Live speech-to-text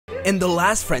In the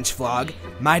last French vlog,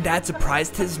 my dad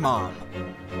surprised his mom.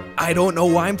 I don't know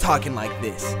why I'm talking like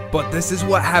this, but this is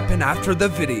what happened after the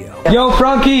video. Yo,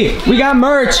 Frankie, we got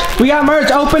merch. We got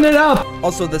merch. Open it up.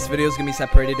 Also, this video is gonna be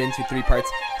separated into 3 parts,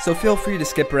 so feel free to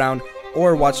skip around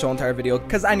or watch the entire video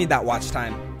because I need that watch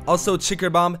time. Also,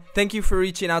 Chickerbomb, thank you for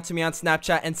reaching out to me on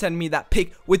Snapchat and sending me that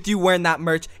pic with you wearing that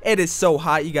merch. It is so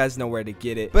hot. You guys know where to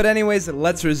get it. But anyways,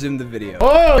 let's resume the video.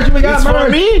 Oh, we got it's merch. For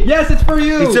me? Yes, it's for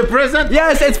you. It's a present?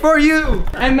 Yes, it's for you.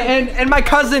 And my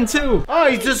cousin too. Oh,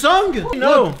 it's a song?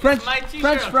 No. Look, French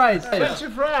fries.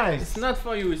 FrenchieFries. It's not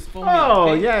for you, it's for me. Oh,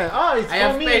 Okay? yeah. Oh, it's I for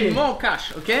have me. paid more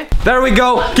cash, okay? There we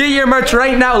go. Get your merch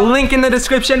right now. Link in the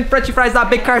description.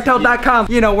 FrenchieFries.bigcartel.com.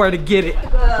 You know where to get it.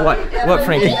 What,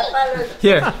 Frankie?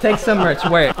 Here, take some merch.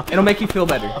 Wear it. It'll make you feel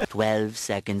better. 12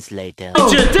 seconds later.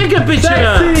 Take a picture.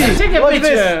 Sexy. Take a Look at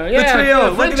picture. this. Yeah. The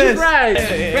trio. Look at this.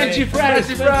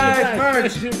 FrenchieFries.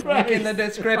 Merch. Link in the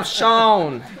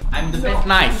description. I'm the best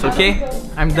nice, okay?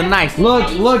 I'm the nice.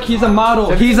 Look, he's a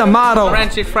model. He's a model.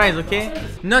 FrenchieFries, okay?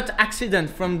 Not accident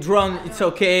from drone, it's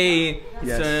okay.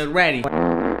 It's ready.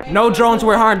 No drones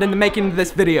were harmed in the making of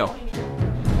this video.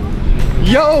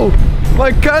 Yo,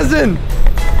 my cousin.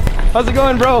 How's it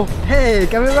going, bro? Hey,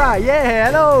 camera. Yeah,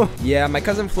 hello. Yeah, my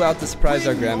cousin flew out to surprise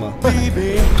our grandma.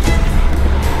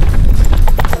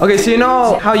 Okay, so you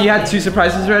know how you had 2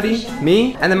 surprises ready?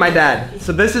 Me and then my dad.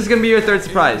 So this is gonna be your 3rd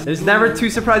surprise. There's never 2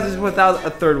 surprises without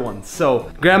a 3rd one. So,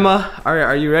 Grandma,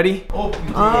 are you ready? Oh,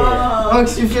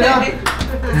 suffit-là.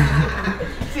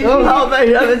 Oh, ben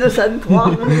j'avais de ça de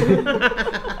 3.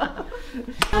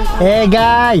 Hey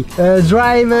guy,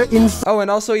 drive in Oh,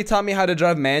 and also he taught me how to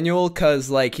drive manual cause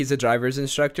like he's a driver's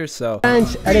instructor, so.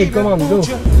 French. Allez, commande, go.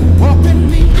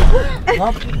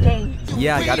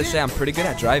 Yeah, I gotta say I'm pretty good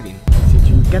at driving. C'est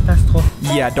une catastrophe.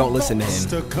 Yeah, don't listen to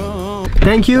him.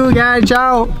 Thank you guys,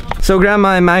 ciao. So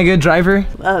Grandma, am I a good driver?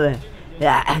 Ah ben,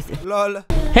 Lol.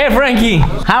 Hey Frankie,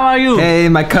 how are you? Hey,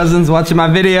 my cousin's watching my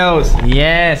videos.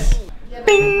 Yes.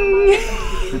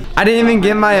 I didn't even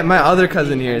get my other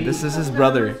cousin here. This is his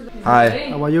brother. Hi.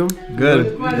 How are you?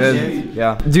 Good.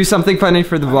 Yeah. Do something funny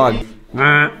for the vlog.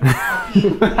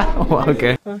 Well,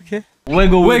 okay.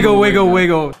 Wiggle.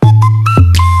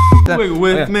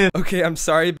 Will Smith. Okay, I'm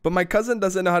sorry, but my cousin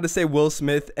doesn't know how to say Will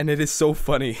Smith, and it is so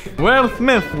funny. Will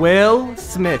Smith. Will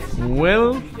Smith.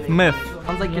 Will Smith.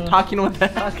 Sounds like you're talking with a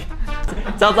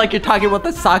sounds like you're talking with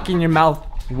a sock in your mouth.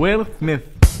 Will Smith.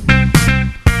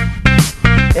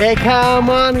 Hey, come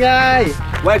on guys.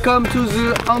 Welcome to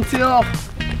the Antioch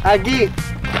Agui,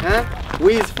 huh?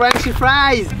 With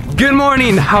FrenchieFries. Good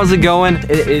morning. How's it going?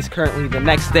 It is currently the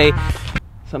next day.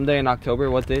 Someday in October.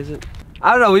 What day is it?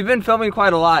 I don't know. We've been filming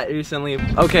quite a lot recently.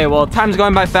 Okay, well, time's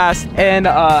going by fast, and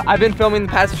I've been filming the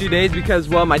past few days because,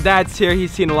 well, my dad's here.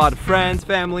 He's seen a lot of friends,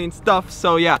 family, and stuff.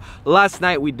 So yeah, last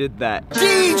night we did that.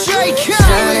 DJ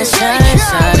Kaled.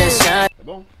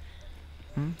 Bon.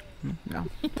 No.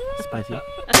 Spicy. All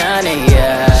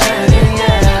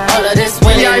of this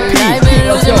winning, I've been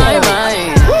losing my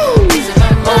mind.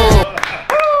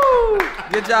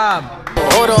 Good job.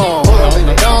 Hold on.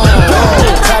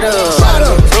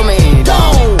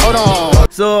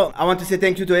 So, I want to say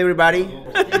thank you to everybody.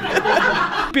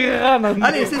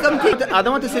 Allez, say something. I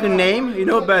don't want to say the name, you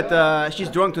know, but she's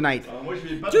drunk tonight.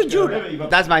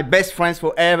 That's my best friends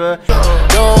forever.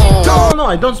 No,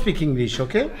 I don't speak English,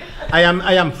 okay? I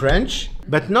am French,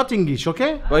 but not English,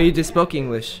 okay? Well, you just spoke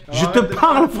English. Je te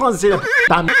parle français, la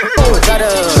putain.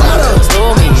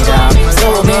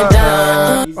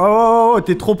 Oh,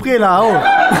 t'es trop près là, oh.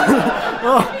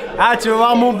 Oh. Ah, tu veux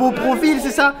voir mon beau profil,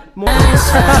 c'est ça?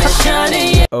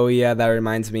 Oh yeah, that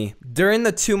reminds me. During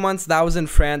the 2 months that I was in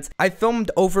France, I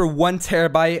filmed over 1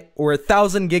 terabyte or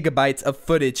 1,000 gigabytes of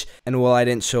footage. And well, I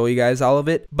didn't show you guys all of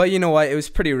it, but you know what? It was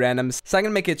pretty random. So I'm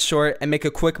gonna make it short and make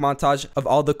a quick montage of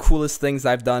all the coolest things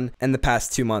I've done in the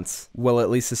past 2 months. Well, at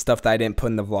least the stuff that I didn't put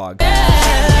in the vlog.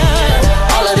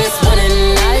 All of this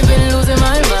winning, I've been losing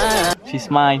my mind. She's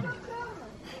mine.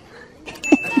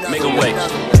 Make a way.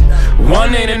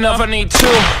 1 ain't enough, I need 2.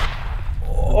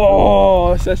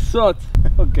 Oh, ça saute.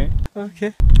 Okay. And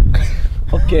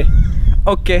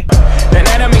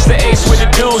that makes the ace with the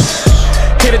deuce.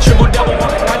 Hit a triple double.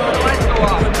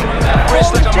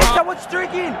 Someone's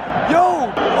streaking!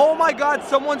 Yo! Oh my god,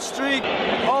 someone's streaked!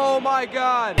 Oh my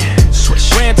god!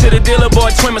 Switch. Ran to the dealer,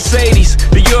 bought twin Mercedes.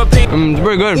 The European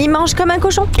Very good. Il mange comme un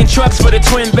cochon. trucks for the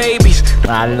twin babies.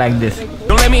 I like this.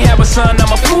 Don't let me have a son,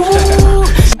 I'm a fool.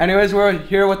 Anyways, we're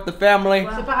here with the family.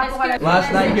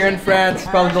 Last night here in France.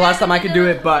 Probably the last time I could do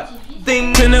it, but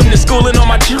Send them to schooling on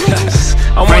my juice.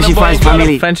 FrenchieFries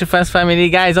family. FrenchieFries family,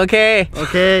 guys, okay?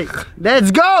 Okay,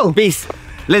 let's go. Peace.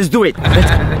 Let's do it.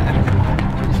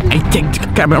 Hey, take the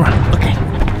camera. Okay.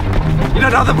 You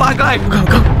don't know the vlog life. Go,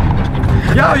 go.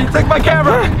 Yo, you took my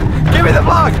camera. Give me the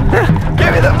vlog.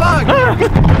 Give me the vlog.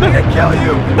 I'm gonna kill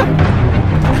you.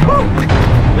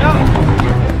 Yo.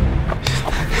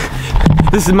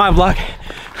 This is my vlog.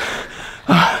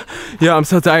 Yo, I'm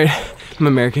so tired. I'm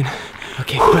American.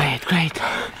 Okay, great.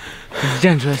 It's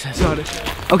dangerous. I saw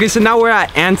it. Okay, so now we're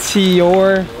at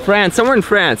Antioch, France, somewhere in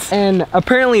France. And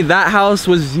apparently that house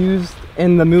was used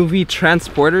in the movie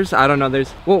Transporters. I don't know,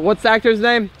 there's, what's the actor's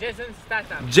name? Jason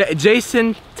Statham.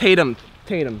 Jason Tatum.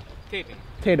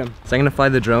 So I'm gonna fly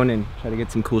the drone and try to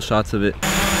get some cool shots of it.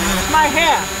 My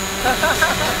hair.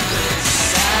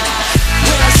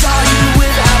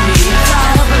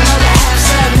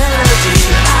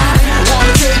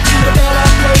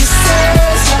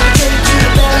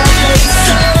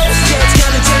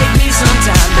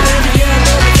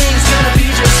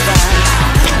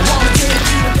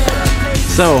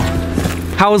 So,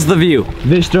 how was the view?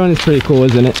 This drone is pretty cool,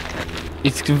 isn't it?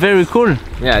 It's very cool.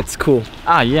 Yeah, it's cool.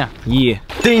 Ah, yeah. Yeah.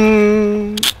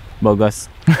 Ding! Beau gosse.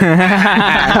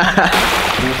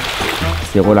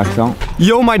 C'est relaxant.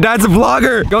 Yo, my dad's a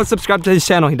vlogger! Go subscribe to his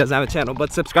channel. He doesn't have a channel,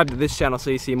 but subscribe to this channel so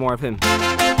you see more of him.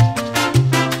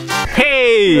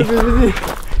 Hey!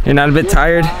 You're not a bit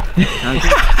tired?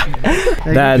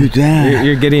 Dad,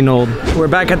 you're getting old. We're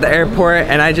back at the airport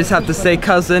and I just have to say,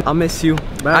 cousin, I'll miss you.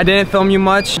 I didn't film you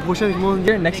much. Next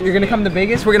year, you're gonna come to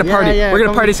Vegas? We're gonna party. We're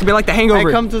gonna party. It's gonna be like the Hangover.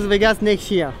 I come to Vegas next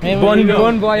year.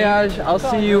 Bon voyage. I'll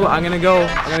see you. I'm gonna go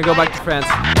back to France.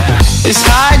 It's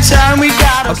high time we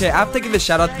got Okay, I have to give a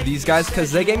shout out to these guys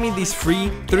because they gave me these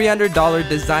free $300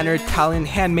 designer Italian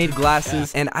handmade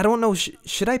glasses, and I don't know,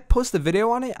 should I post a video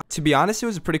on it? To be honest, it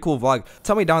was a pretty cool vlog.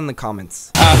 Tell me down in the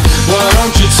comments. why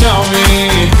don't you tell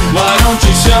me? Why don't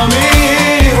you tell me?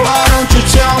 Why don't you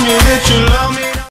tell me that you love me?